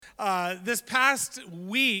This past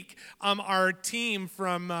week, our team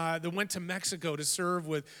that went to Mexico to serve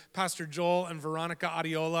with Pastor Joel and Veronica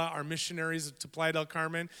Ariola, our missionaries to Playa del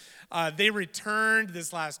Carmen. They returned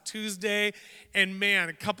this last Tuesday, and man,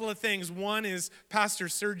 a couple of things. One is Pastor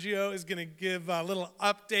Sergio is going to give a little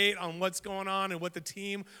update on what's going on and what the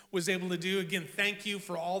team was able to do. Again, thank you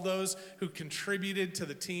for all those who contributed to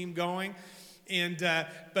the team going.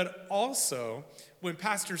 But also, when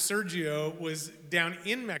Pastor Sergio was down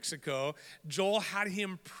in Mexico, Joel had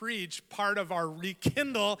him preach part of our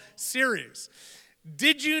Rekindle series.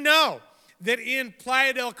 Did you know that in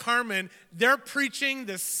Playa del Carmen, they're preaching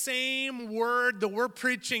the same word that we're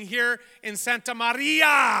preaching here in Santa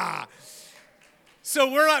Maria? So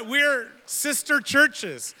we're sister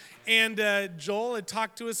churches. And Joel had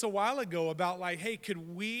talked to us a while ago about hey,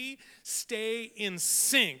 could we stay in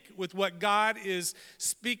sync with what God is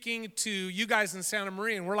speaking to you guys in Santa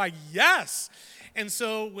Maria? And we're like, yes. And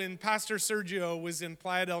so when Pastor Sergio was in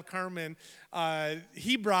Playa del Carmen,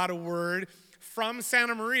 he brought a word from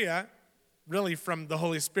Santa Maria, really from the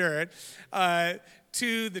Holy Spirit,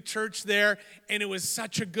 to the church there, and it was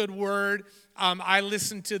such a good word. I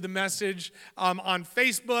listened to the message on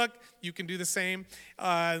Facebook. You can do the same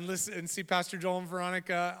and listen and see Pastor Joel and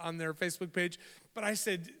Veronica on their Facebook page. But I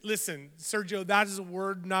said, listen, Sergio, that is a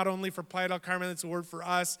word not only for Playa del Carmen, it's a word for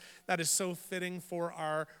us that is so fitting for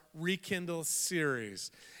our Rekindle series.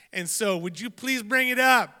 And so would you please bring it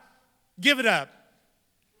up? Give it up.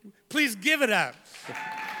 Please give it up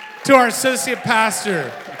to our associate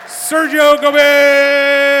pastor, Sergio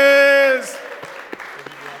Gomez.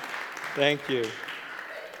 Thank you.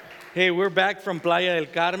 Hey, we're back from Playa del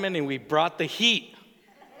Carmen, and we brought the heat.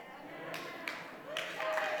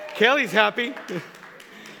 Kelly's happy.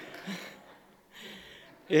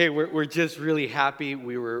 Hey, we're just really happy.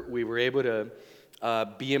 We were able to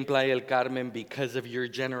be in Playa del Carmen because of your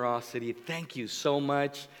generosity. Thank you so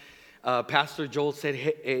much. Pastor Joel said,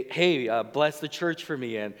 hey, bless the church for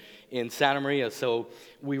me in Santa Maria. So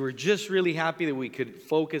we were just really happy that we could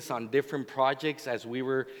focus on different projects as we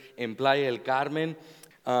were in Playa del Carmen.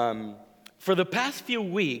 For the past few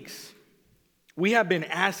weeks, we have been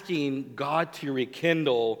asking God to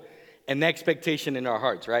rekindle an expectation in our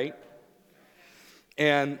hearts, right?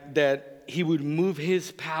 And that He would move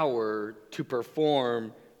His power to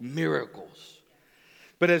perform miracles.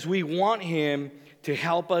 But as we want Him to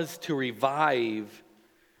help us to revive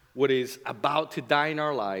what is about to die in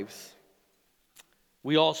our lives,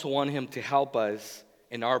 we also want Him to help us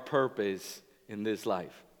in our purpose in this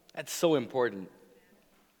life. That's so important.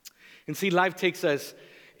 And see, life takes us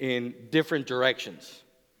in different directions,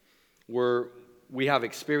 where we have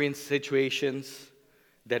experienced situations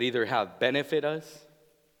that either have benefited us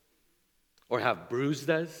or have bruised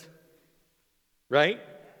us, right?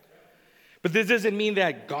 But this doesn't mean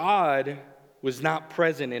that God was not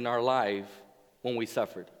present in our life when we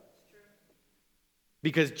suffered.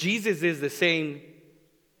 Because Jesus is the same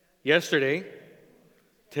yesterday,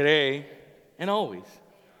 today, and always.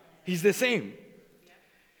 He's the same.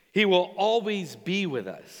 He will always be with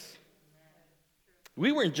us.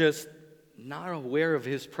 We weren't just not aware of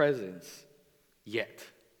His presence yet,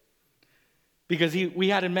 because we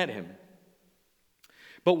hadn't met Him.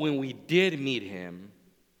 But when we did meet Him,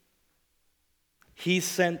 He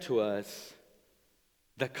sent to us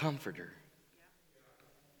the Comforter,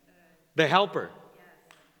 the Helper,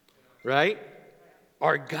 right?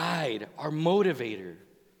 Our guide, our motivator,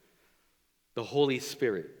 the Holy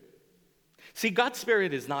Spirit. See, God's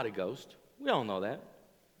Spirit is not a ghost. We all know that.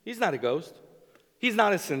 He's not a ghost. He's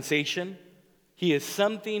not a sensation. He is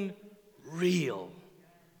something real.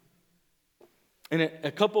 And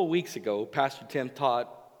a couple of weeks ago, Pastor Tim taught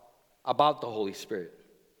about the Holy Spirit.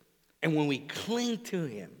 And when we cling to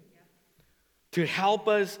Him to help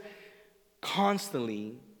us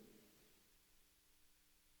constantly,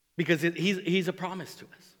 because He's a promise to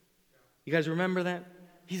us. You guys remember that?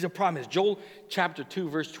 He's a promise. Joel chapter 2,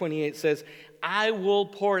 verse 28 says, I will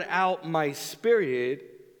pour out my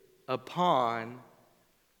Spirit upon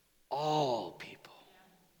all people.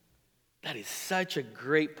 That is such a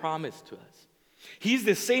great promise to us. He's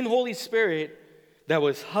the same Holy Spirit that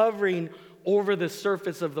was hovering over the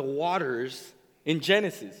surface of the waters in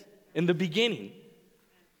Genesis, in the beginning.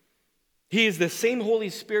 He is the same Holy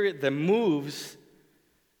Spirit that moves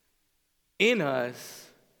in us,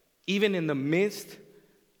 even in the midst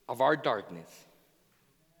of our darkness,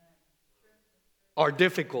 our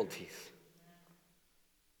difficulties.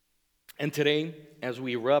 And today, as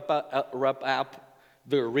we wrap up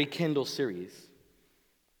the Rekindle series,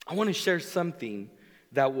 I want to share something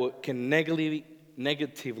that can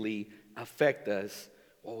negatively affect us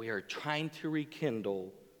while we are trying to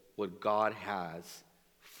rekindle what God has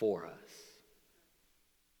for us.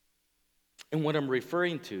 And what I'm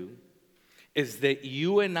referring to is that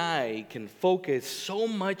you and I can focus so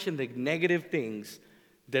much on the negative things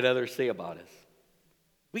that others say about us.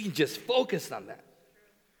 We can just focus on that.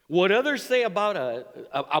 What others say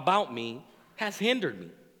about me has hindered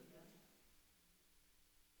me.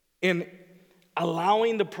 In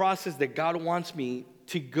allowing the process that God wants me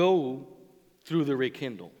to go through the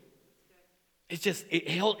rekindle.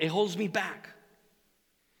 It holds me back.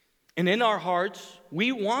 And in our hearts,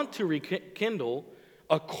 we want to rekindle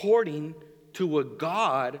according to what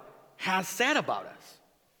God has said about us.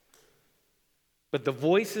 But the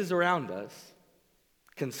voices around us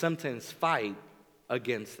can sometimes fight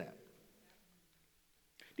against that.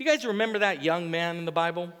 Do you guys remember that young man in the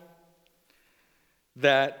Bible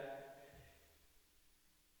that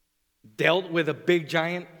dealt with a big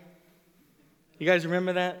giant? You guys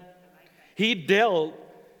remember that? He dealt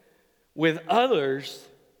with others,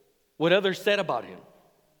 what others said about him.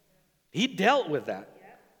 He dealt with that.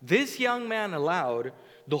 This young man allowed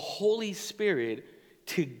the Holy Spirit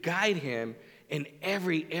to guide him in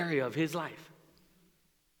every area of his life.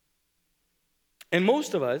 And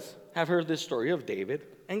most of us have heard this story of David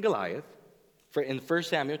and Goliath in 1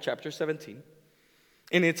 Samuel chapter 17.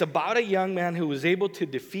 And it's about a young man who was able to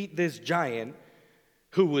defeat this giant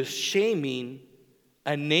who was shaming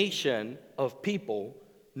a nation of people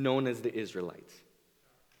known as the Israelites.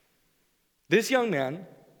 This young man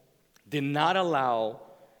did not allow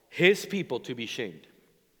his people to be shamed.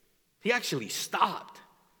 He actually stopped.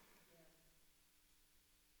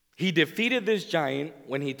 He defeated this giant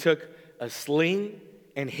when he took a sling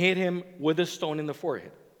and hit him with a stone in the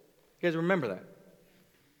forehead. You guys remember that?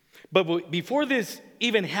 But before this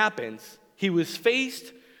even happens, he was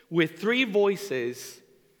faced with three voices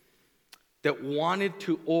that wanted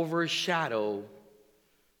to overshadow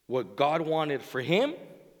what God wanted for him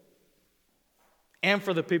and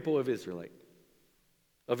for the people of Israel.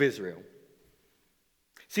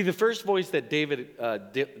 See, the first voice that David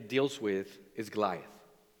deals with is Goliath.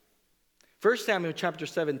 1 Samuel chapter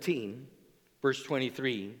 17, verse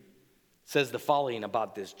 23, says the following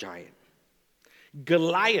about this giant.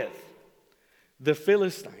 Goliath, the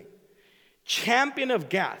Philistine, champion of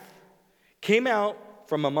Gath, came out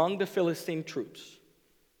from among the Philistine troops.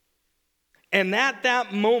 And at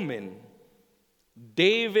that moment,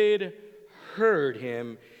 David heard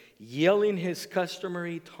him yelling his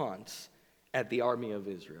customary taunts at the army of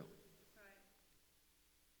Israel.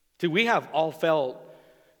 See, we have all felt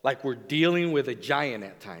like we're dealing with a giant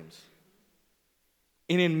at times.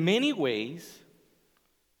 And in many ways,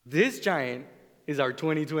 this giant is our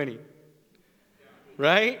 2020.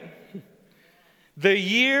 Right? The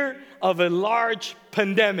year of a large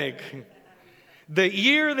pandemic. The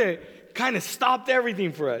year that kind of stopped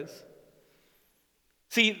everything for us.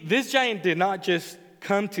 See, this giant did not just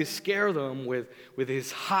come to scare them with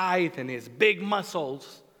his height and his big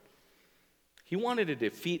muscles. He wanted to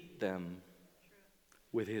defeat them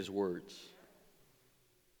with his words.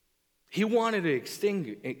 He wanted to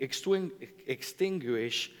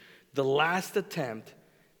extinguish the last attempt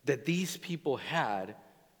that these people had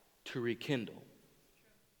to rekindle.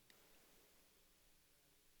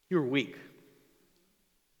 You're weak.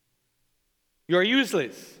 You're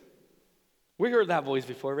useless. We heard that voice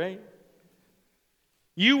before, right?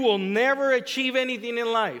 You will never achieve anything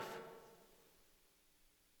in life.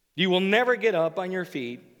 You will never get up on your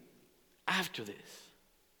feet after this.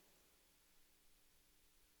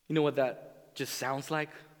 You know what that just sounds like?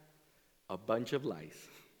 A bunch of lies.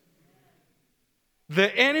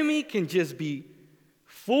 The enemy can just be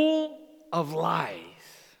full of lies.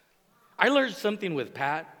 I learned something with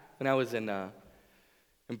Pat when I was in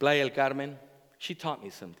Playa del Carmen. She taught me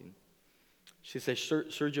something. She said,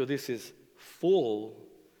 Sergio, this is full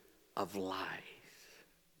of lies.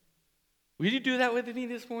 Will you do that with me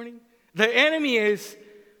this morning? The enemy is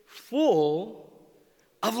full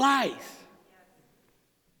of lies.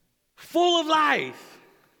 Full of lies.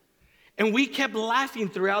 And we kept laughing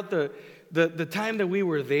throughout the time that we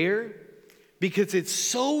were there because it's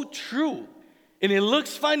so true. And it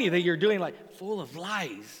looks funny that you're doing like full of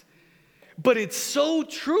lies. But it's so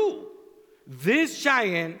true. This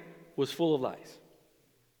giant was full of lies.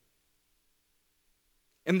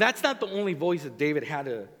 And that's not the only voice that David had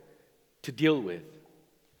to deal with.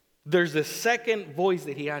 There's a second voice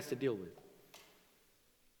that he has to deal with.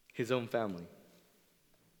 His own family.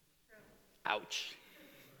 Ouch.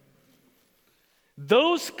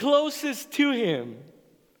 Those closest to him,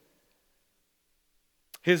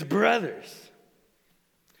 his brothers.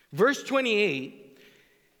 Verse 28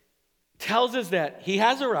 tells us that he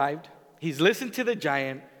has arrived, he's listened to the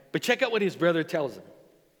giant, But check out what his brother tells him.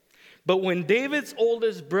 But when David's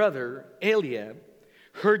oldest brother, Eliab,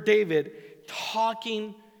 heard David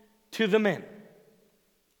talking to the men,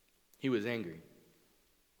 he was angry.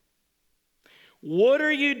 "What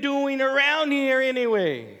are you doing around here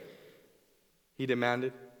anyway?" he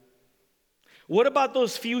demanded. "What about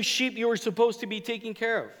those few sheep you were supposed to be taking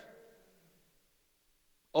care of?"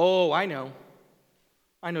 "Oh, I know.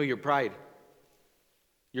 I know your pride,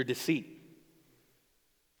 your deceit.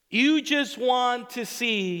 You just want to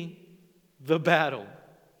see the battle."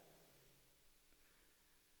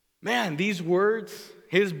 Man, these words,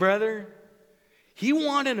 his brother, he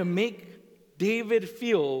wanted to make David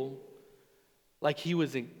feel like he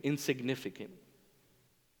was insignificant.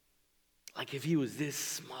 Like if he was this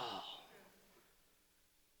small.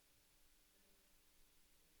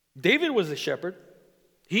 David was a shepherd.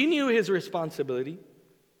 He knew his responsibility.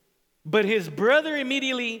 But his brother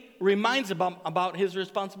immediately reminds about his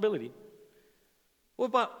responsibility.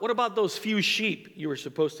 What about those few sheep you were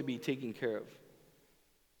supposed to be taking care of?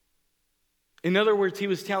 In other words, he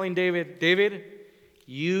was telling David, "David,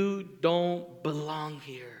 you don't belong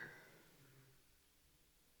here."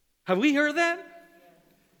 Have we heard that?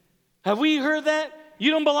 Have we heard that?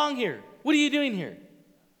 You don't belong here. What are you doing here?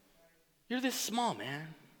 You're this small,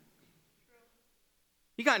 man.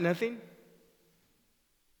 You got nothing.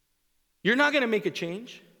 You're not going to make a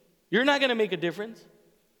change. You're not going to make a difference.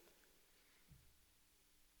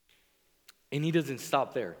 And he doesn't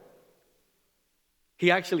stop there.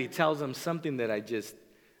 He actually tells them something that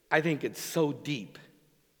I think it's so deep.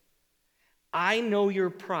 "I know your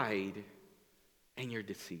pride and your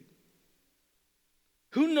deceit."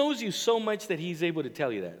 Who knows you so much that he's able to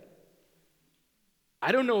tell you that?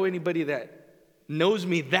 I don't know anybody that knows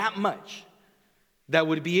me that much that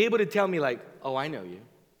would be able to tell me like, "Oh, I know you."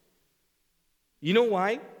 You know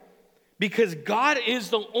why? Because God is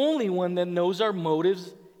the only one that knows our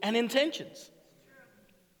motives and intentions.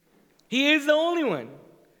 He is the only one.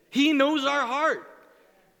 He knows our heart.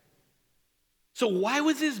 So why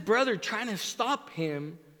was his brother trying to stop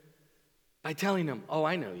him by telling him, "Oh,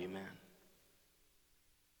 I know you, man.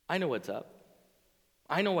 I know what's up.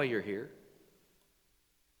 I know why you're here."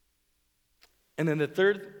 And then the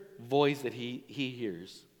third voice that he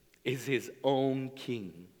hears is his own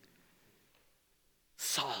king,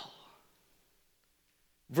 Saul.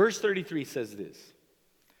 Verse 33 says this.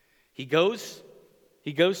 He goes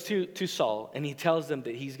to Saul and he tells them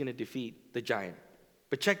that he's going to defeat the giant.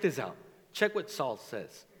 But check this out. Check what Saul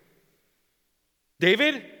says.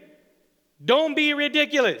 "David, don't be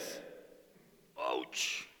ridiculous."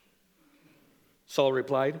 Ouch. Saul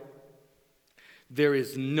replied, "There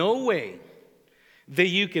is no way that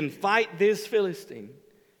you can fight this Philistine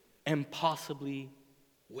and possibly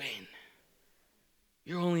win.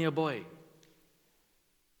 You're only a boy.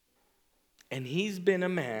 And he's been a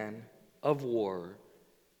man of war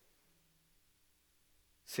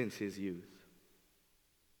since his youth."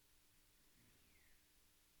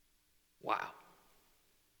 Wow.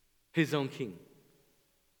 His own king.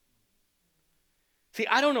 See,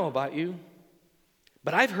 I don't know about you,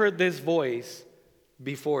 but I've heard this voice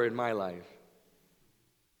before in my life.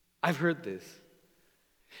 I've heard this.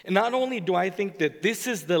 And not only do I think that this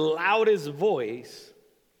is the loudest voice,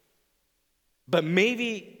 but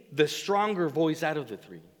maybe the stronger voice out of the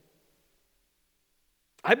three.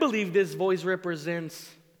 I believe this voice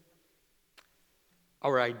represents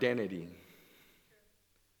our identity,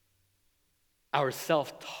 our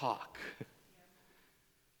self-talk.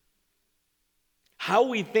 How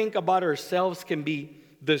we think about ourselves can be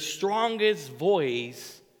the strongest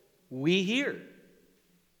voice we hear.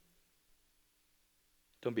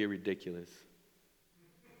 Don't be ridiculous.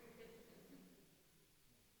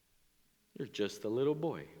 You're just a little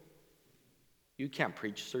boy. You can't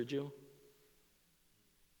preach, Sergio.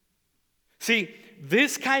 See,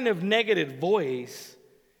 this kind of negative voice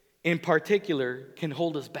in particular can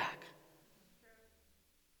hold us back.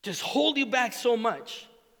 Just hold you back so much.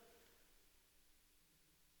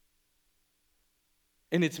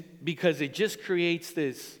 And it's because it just creates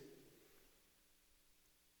this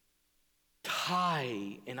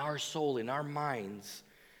tie in our soul, in our minds,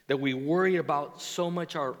 that we worry about so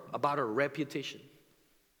much about our reputation,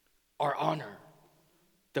 our honor,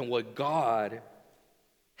 than what God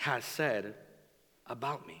has said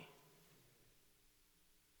about me.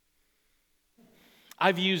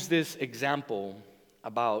 I've used this example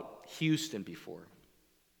about Houston before.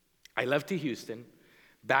 I left to Houston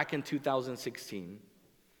back in 2016,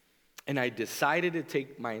 and I decided to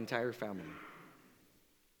take my entire family.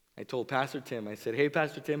 I told Pastor Tim, I said, "Hey,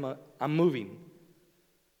 Pastor Tim, I'm moving."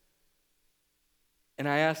 And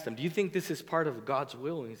I asked him, do you think this is part of God's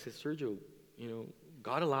will? And he said, Sergio,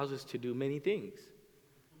 God allows us to do many things.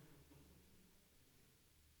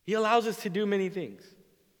 He allows us to do many things.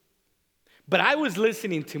 But I was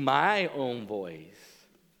listening to my own voice.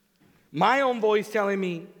 My own voice telling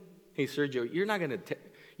me, hey, Sergio, you're not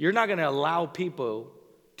going to allow people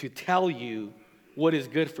to tell you what is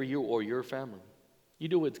good for you or your family. You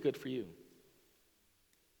do what's good for you.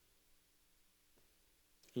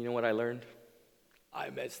 You know what I learned? I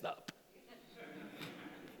messed up.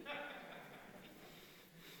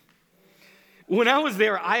 When I was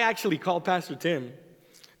there, I actually called Pastor Tim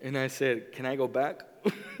and I said, can I go back?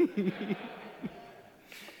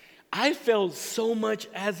 I felt so much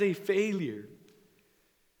as a failure.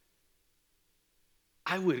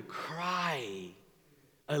 I would cry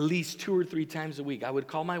at least 2 or 3 times a week. I would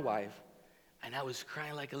call my wife and I was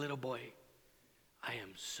crying like a little boy. I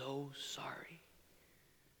am so sorry.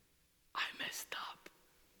 I messed up.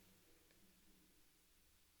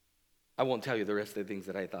 I won't tell you the rest of the things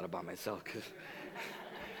that I thought about myself.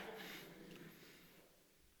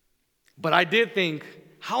 But I did think,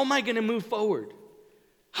 how am I going to move forward?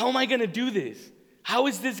 How am I going to do this? How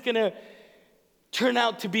is this going to turn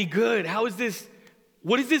out to be good?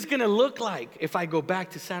 What is this going to look like if I go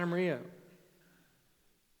back to Santa Maria?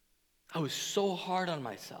 I was so hard on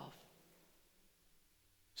myself.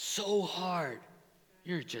 So hard.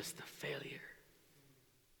 You're just a failure.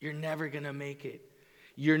 You're never going to make it.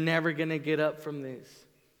 You're never going to get up from this.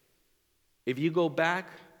 If you go back,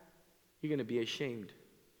 you're going to be ashamed.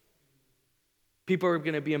 People are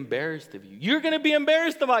going to be embarrassed of you. You're going to be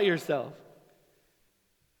embarrassed about yourself.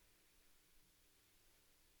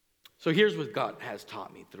 So here's what God has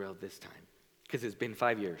taught me throughout this time, because it's been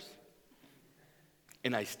 5 years,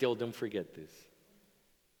 and I still don't forget this.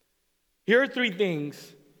 Here are 3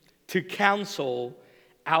 things to counsel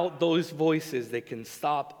out those voices that can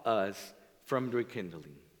stop us from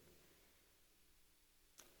rekindling.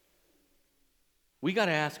 We got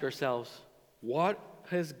to ask ourselves, what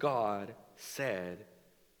has God said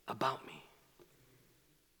about me?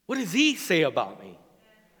 What does He say about me?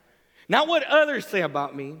 Not what others say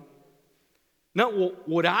about me, not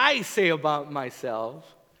what I say about myself,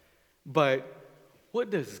 but what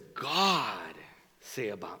does God say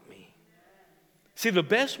about me? See, the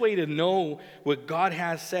best way to know what God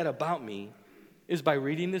has said about me is by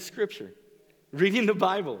reading the Scripture, reading the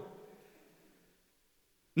Bible.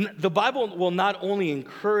 The Bible will not only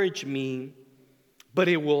encourage me, but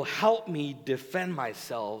it will help me defend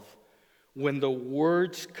myself when the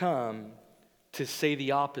words come to say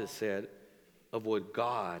the opposite of what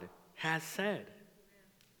God has said.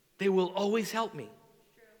 They will always help me.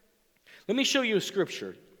 Let me show you a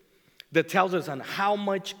scripture that tells us on how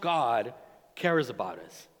much God cares about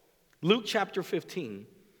us. Luke chapter 15,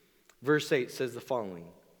 verse 8 says the following.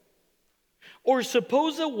 Or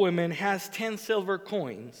suppose a woman has 10 silver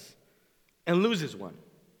coins and loses one.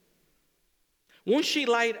 Won't she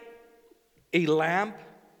light a lamp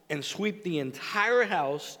and sweep the entire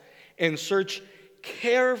house and search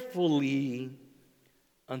carefully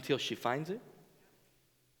until she finds it?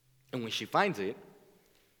 And when she finds it,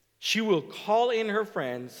 she will call in her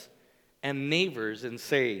friends and neighbors and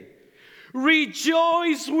say,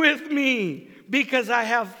 rejoice with me because I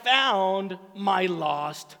have found my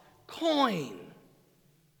lost coin.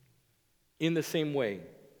 In the same way,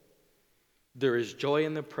 there is joy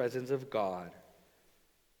in the presence of God,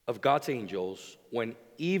 of God's angels, when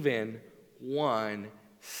even one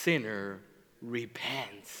sinner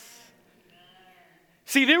repents.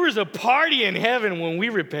 See, there was a party in heaven when we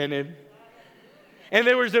repented. And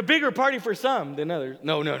there was a bigger party for some than others.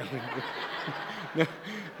 No,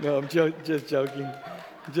 I'm just joking.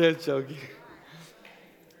 Just joking.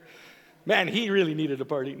 Man, he really needed a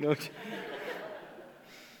party. No.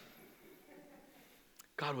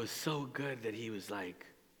 God was so good that He was like,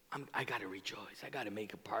 I got to rejoice. I got to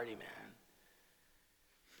make a party, man.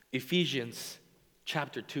 Ephesians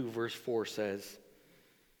chapter 2, verse 4 says,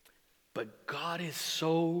 but God is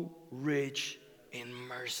so rich in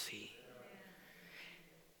mercy.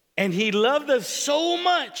 And He loved us so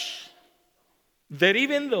much that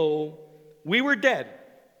even though we were dead,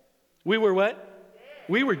 we were what?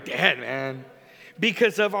 We were dead, man.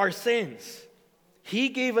 Because of our sins. He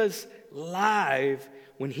gave us life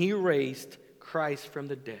when He raised Christ from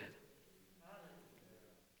the dead.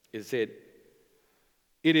 It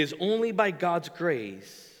is only by God's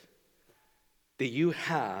grace that you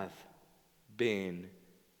have been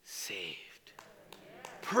saved.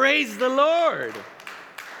 Praise the Lord.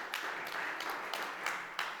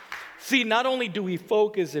 See, not only do we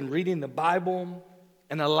focus in reading the Bible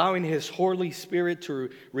and allowing His Holy Spirit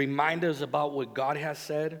to remind us about what God has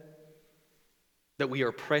said, that we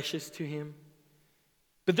are precious to Him.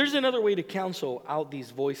 But there's another way to cancel out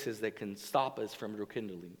these voices that can stop us from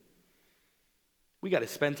rekindling. We got to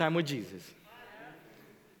spend time with Jesus.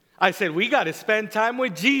 I said, we got to spend time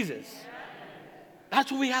with Jesus.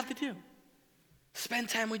 That's what we have to do. Spend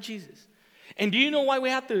time with Jesus. And do you know why we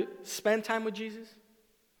have to spend time with Jesus?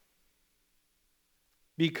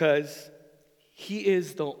 Because He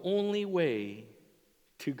is the only way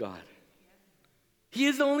to God. He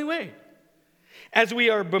is the only way. As we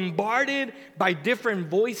are bombarded by different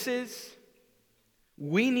voices,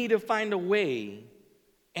 we need to find a way,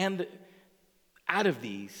 and out of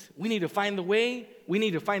these, we need to find the way, we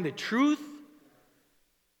need to find the truth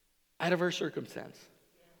out of our circumstance.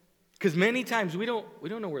 Because many times we don't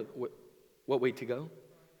know what way to go.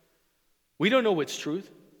 We don't know what's truth,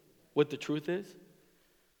 what the truth is.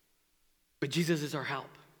 But Jesus is our help.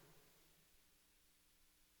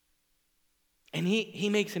 And he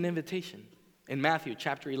makes an invitation. In Matthew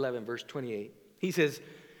chapter 11, verse 28, He says,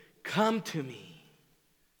 "Come to me.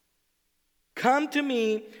 Come to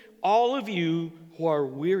me, all of you who are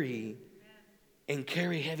weary and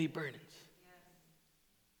carry heavy burdens.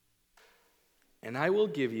 And I will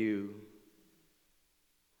give you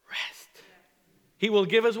rest." He will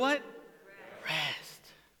give us what? Rest.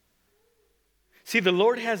 See, the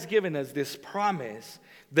Lord has given us this promise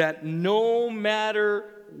that no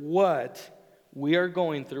matter what we are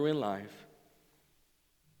going through in life,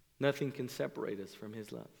 nothing can separate us from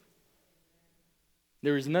His love.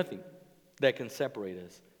 There is nothing that can separate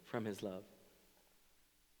us from His love.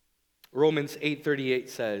 Romans 8:38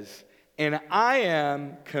 says, "And I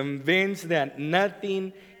am convinced that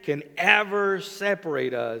nothing can ever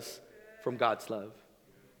separate us from God's love.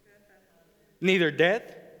 Neither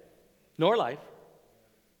death nor life,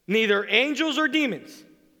 neither angels or demons."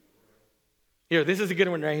 Here, this is a good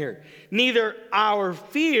one right here. "Neither our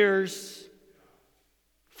fears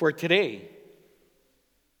for today,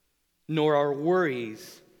 nor our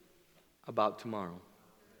worries about tomorrow."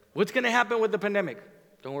 What's going to happen with the pandemic?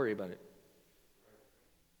 Don't worry about it.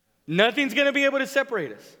 Nothing's going to be able to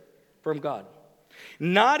separate us from God.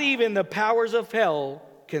 Not even the powers of hell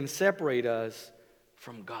can separate us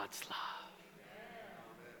from God's love.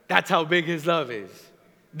 That's how big His love is.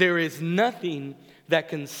 There is nothing that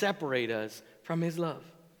can separate us from His love.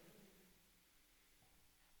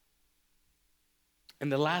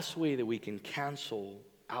 And the last way that we can cancel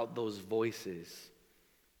out those voices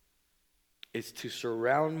is to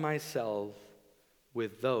surround myself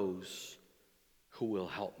with those who will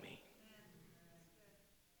help me.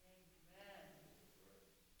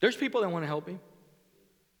 There's people that want to help me.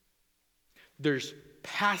 There's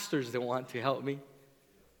pastors that want to help me.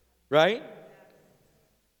 Right?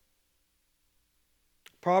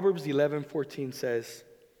 Proverbs 11:14 says,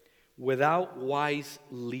 "Without wise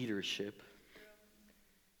leadership,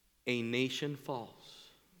 a nation falls.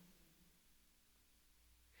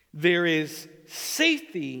 There is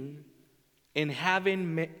safety in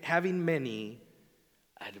having many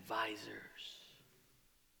advisors."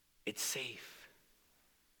 It's safe.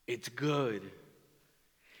 It's good.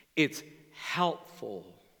 It's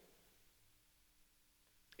helpful.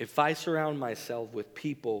 If I surround myself with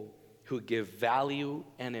people who give value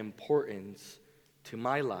and importance to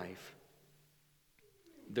my life,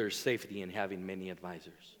 there's safety in having many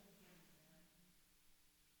advisors.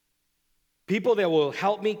 People that will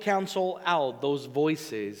help me cancel out those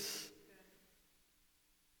voices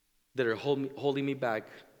that are holding me back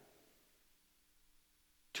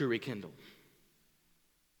to rekindle.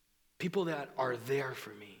 People that are there for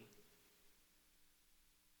me.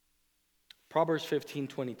 Proverbs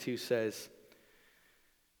 15:22 says,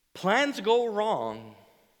 "Plans go wrong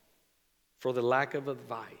for the lack of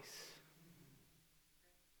advice,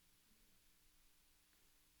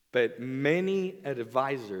 but many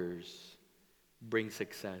advisors bring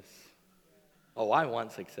success." Oh, I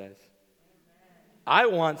want success. I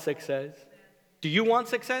want success. Do you want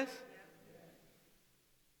success?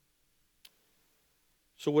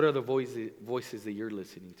 So what are the voices that you're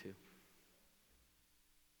listening to?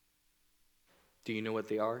 Do you know what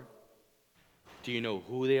they are? Do you know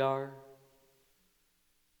who they are?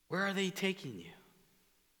 Where are they taking you?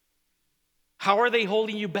 How are they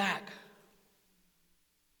holding you back?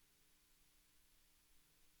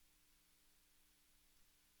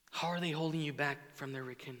 How are they holding you back from their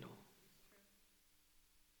rekindle?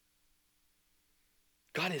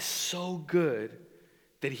 God is so good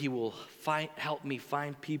that He will help me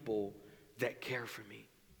find people that care for me.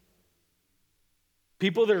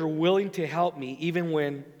 People that are willing to help me even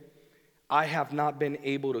when I have not been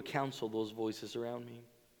able to counsel those voices around me.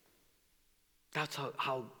 That's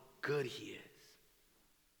how good he is.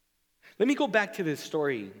 Let me go back to this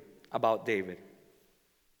story about David.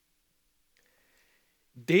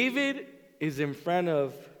 David is in front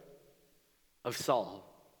of Saul.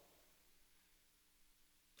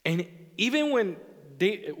 And even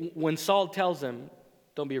when Saul tells him,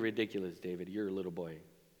 don't be ridiculous, David, you're a little boy.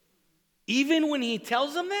 Even when he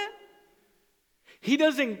tells him that, he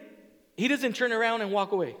doesn't turn around and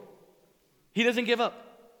walk away. He doesn't give up.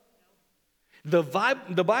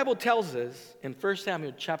 The Bible tells us in 1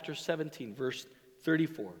 Samuel chapter 17, verse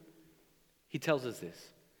 34, he tells us this.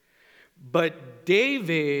 But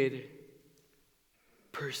David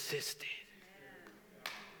persisted.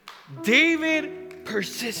 David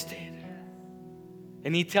persisted.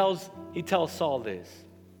 And he tells Saul this.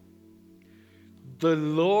 The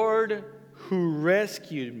Lord who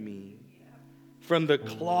rescued me from the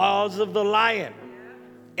claws of the lion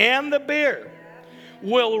and the bear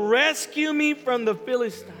will rescue me from the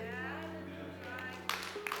Philistine.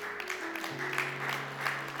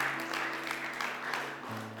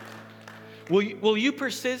 Will you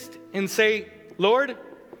persist and say, Lord,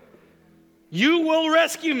 you will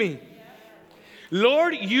rescue me.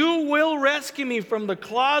 Lord, you will rescue me from the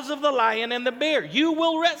claws of the lion and the bear. You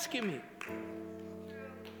will rescue me.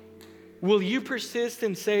 Will you persist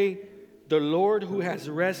and say, the Lord who has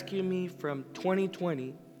rescued me from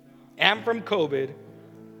 2020 and from COVID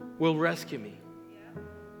will rescue me.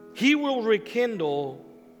 He will rekindle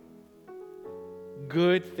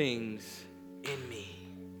good things in me.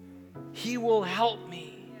 He will help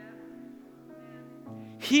me.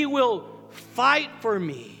 He will fight for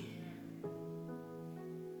me.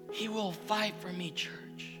 He will fight for me,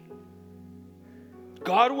 church.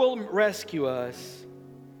 God will rescue us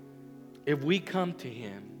if we come to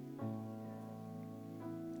Him.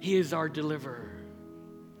 He is our deliverer.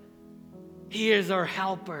 He is our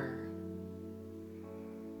helper.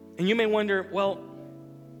 And you may wonder, well,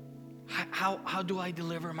 how do I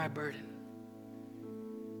deliver my burden?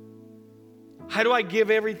 How do I give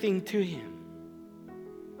everything to Him?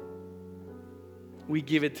 We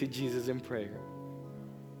give it to Jesus in prayer.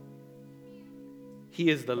 He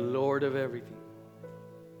is the Lord of everything.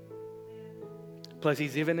 Plus,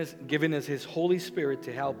 He's given us His Holy Spirit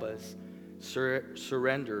to help us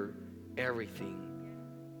surrender everything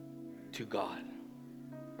to God.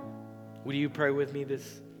 Would you pray with me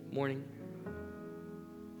this morning?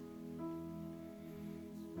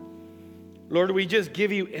 Lord, we just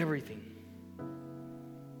give you everything.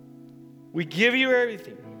 We give you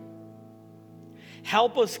everything.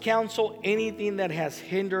 Help us counsel anything that has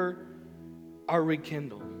hindered our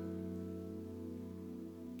rekindle.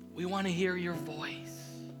 We want to hear your voice.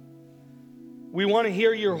 We want to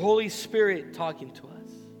hear your Holy Spirit talking to us.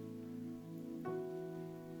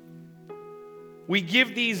 We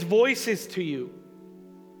give these voices to you.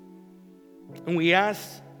 And we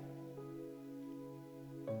ask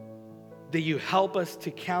that you help us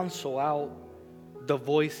to counsel out the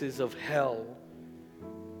voices of hell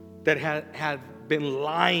that have been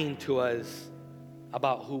lying to us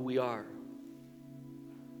about who we are,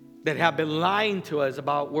 that have been lying to us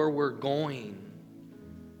about where we're going,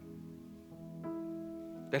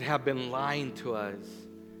 that have been lying to us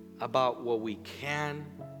about what we can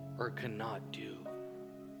or cannot do.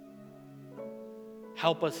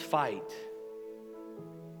 Help us fight.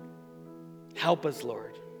 Help us,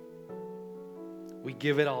 Lord. We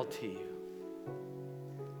give it all to you.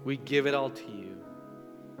 We give it all to you.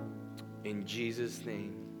 In Jesus'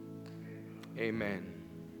 name, amen.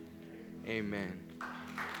 Amen.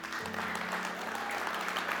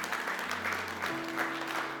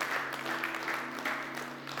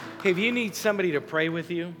 Hey, if you need somebody to pray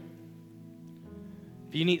with you,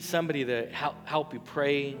 if you need somebody to help you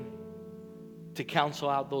pray, to counsel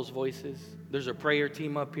out those voices, there's a prayer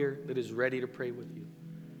team up here that is ready to pray with you.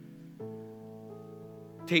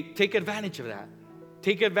 Take advantage of that.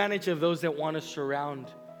 Take advantage of those that want to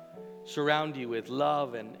surround you with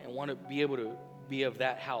love and want to be able to be of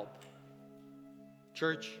that help.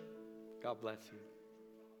 Church, God bless you.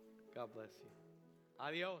 God bless you.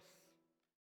 Adios.